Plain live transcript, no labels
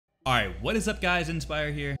Alright, what is up guys,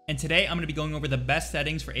 Nspire here, and today I'm going to be going over the best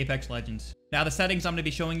settings for Apex Legends. Now the settings I'm going to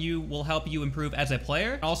be showing you will help you improve as a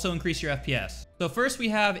player, and also increase your FPS. So first we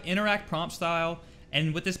have interact prompt style,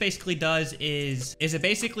 and what this basically does is it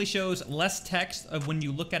basically shows less text of when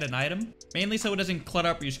you look at an item, mainly so it doesn't clutter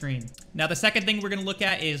up your screen. Now the second thing we're going to look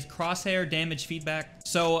at is crosshair damage feedback.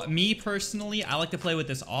 So me personally, I like to play with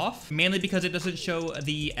this off, mainly because it doesn't show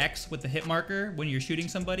the X with the hit marker when you're shooting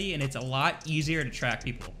somebody, and it's a lot easier to track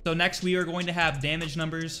people. So next we are going to have damage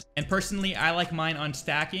numbers, and personally I like mine on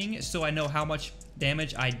stacking so I know how much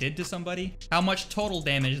damage I did to somebody, how much total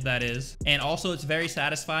damage that is, and also it's very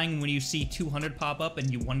satisfying when you see 200 pop up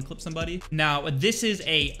and you one clip somebody. Now this is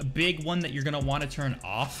a big one that you're gonna want to turn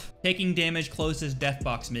off. Taking damage closes death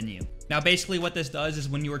box menu. Now basically what this does is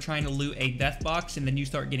when you are trying to loot a death box and then you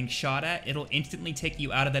start getting shot at, it'll instantly take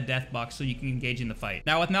you out of that death box so you can engage in the fight.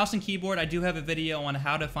 Now with mouse and keyboard, I do have a video on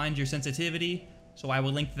how to find your sensitivity, so I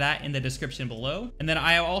will link that in the description below. And then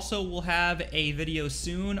I also will have a video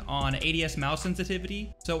soon on ADS mouse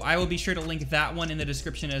sensitivity, so I will be sure to link that one in the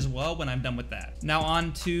description as well when I'm done with that. Now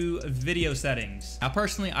on to video settings. Now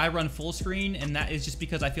personally, I run full screen, and that is just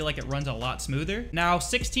because I feel like it runs a lot smoother. Now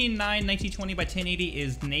 16:9 1920 by 1080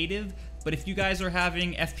 is native, but if you guys are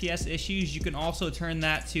having FPS issues, you can also turn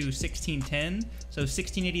that to 1610, so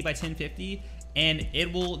 1680 by 1050. And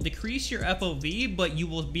it will decrease your FOV, but you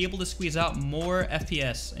will be able to squeeze out more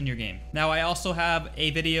FPS in your game. Now, I also have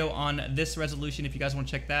a video on this resolution if you guys want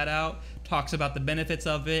to check that out. Talks about the benefits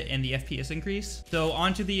of it and the FPS increase. So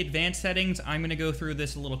onto the advanced settings, I'm gonna go through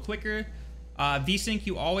this a little quicker. VSync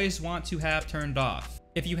you always want to have turned off.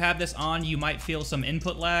 If you have this on, you might feel some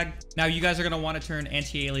input lag. Now, you guys are gonna want to turn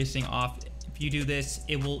anti-aliasing off. If you do this,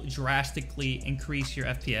 it will drastically increase your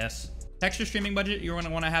FPS. Texture streaming budget, you're going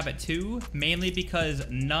to want to have it 2, mainly because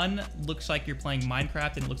none looks like you're playing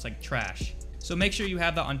Minecraft and it looks like trash. So make sure you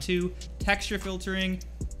have that on 2. Texture filtering,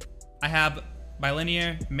 I have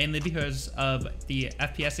bilinear, mainly because of the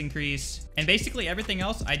FPS increase. And basically everything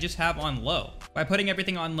else I just have on low. By putting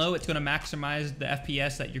everything on low, it's going to maximize the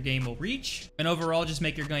FPS that your game will reach. And overall, just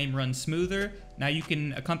make your game run smoother. Now you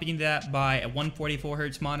can accompany that by a 144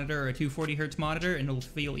 Hz monitor or a 240 Hz monitor, and it'll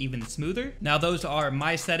feel even smoother. Now those are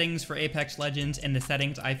my settings for Apex Legends and the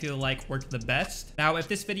settings I feel like work the best. Now if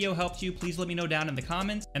this video helped you, please let me know down in the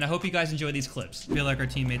comments, and I hope you guys enjoy these clips. I feel like our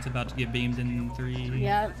teammate's about to get beamed in 3.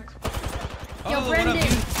 Yep. Oh, Yo, Brendan. what up,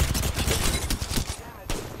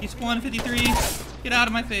 dude? He's 153. Get out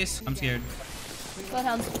of my face. I'm scared.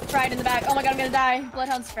 Bloodhound's fried in the back. Oh my god, I'm gonna die.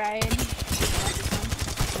 Bloodhound's fried.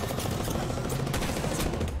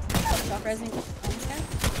 Stop resing.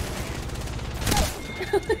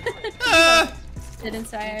 Did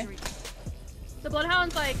Nspire. The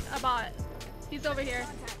Bloodhound's like a bot. He's over here.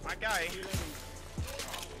 My guy.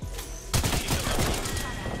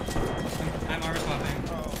 I'm armor swapping.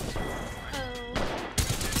 Oh.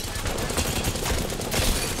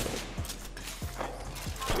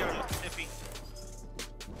 You got him iffy.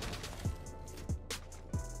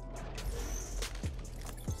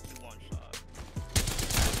 One shot.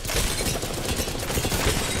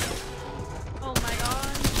 Oh my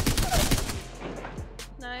god.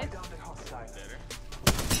 Nice. Better.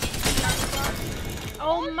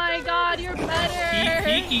 Oh my god, you're better.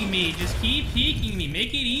 Keep peeking me. Just keep peeking me.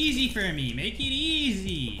 Make it easy for me. Make it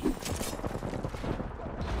easy.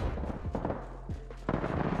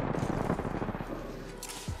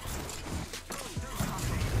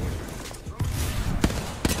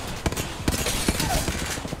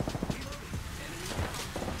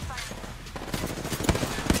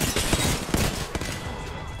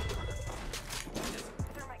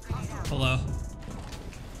 Hello.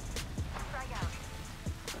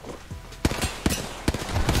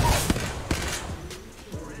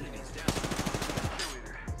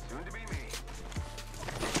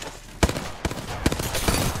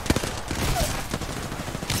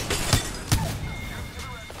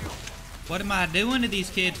 What am I doing to these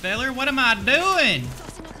kids, feller? What am I doing?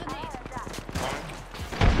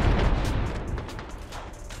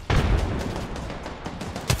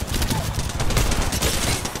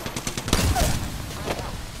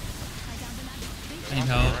 I need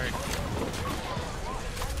help.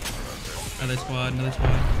 Another squad, another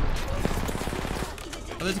squad.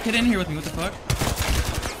 Oh, there's a kid in here with me. What the fuck?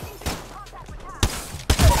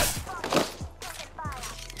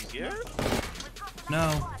 Yeah?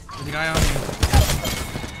 No. There's a guy on you.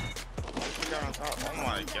 Oh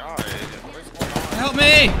my god. What's going on? Help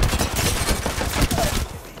me!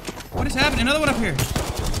 What is happening? Another one up here.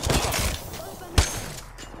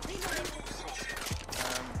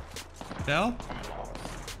 Fell?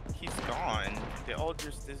 He's gone. They all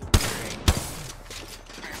just disappearing.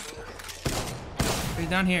 He's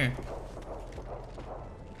down here.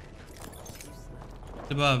 It's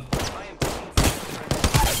above.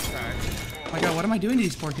 Oh my god, what am I doing to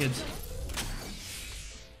these poor kids?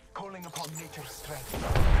 Calling upon nature's strength.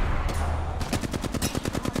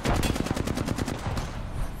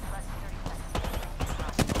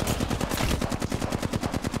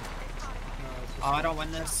 Oh, I don't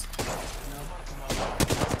win this.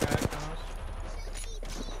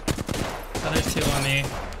 Oh, there's two on me.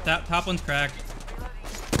 That top one's cracked.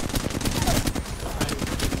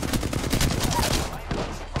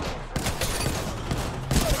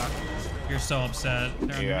 You're so upset.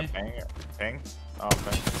 They're Yeah, on me. ping. Ping. Oh,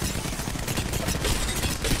 ping.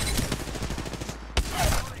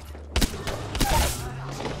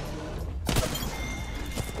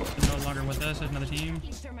 They're no longer with us. There's another team.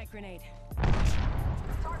 Thermite grenade.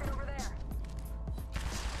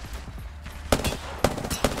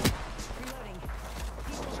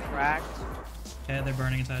 Cracked. Okay, they're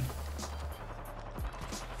burning inside.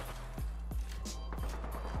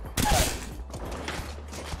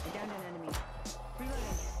 Down an enemy.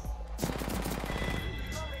 Reloading.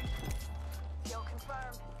 Kill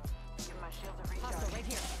confirmed. Give my shield a recharge. Hostile right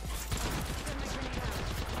here. Thermite grenade out.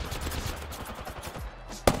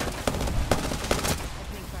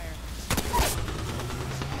 Opening fire.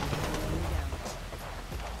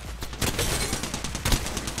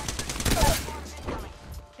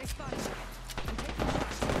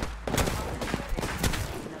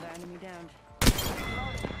 Enemy down.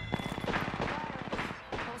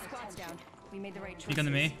 Whole squad's down. We made the right choice. Speak on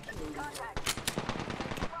to me.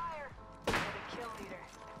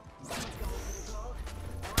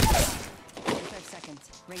 45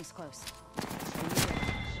 seconds. Rings close.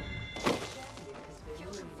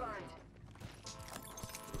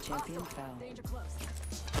 Champion fell. Danger close.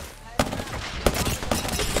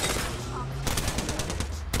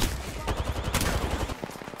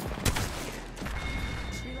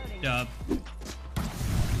 Job.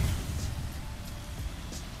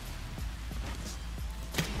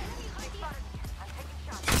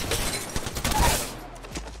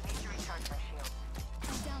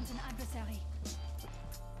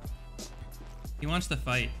 He wants to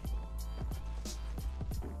fight.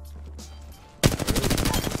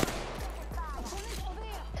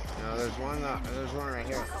 No, there's one right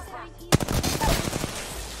here.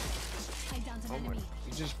 Oh my,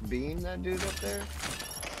 you just beamed that dude up there?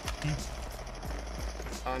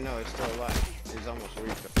 Oh no, he's still alive. He's almost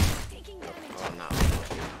refilled. Oh no. I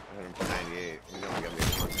hit him for 98. He's only got me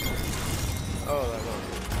one. Oh, that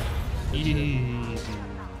was. Easy.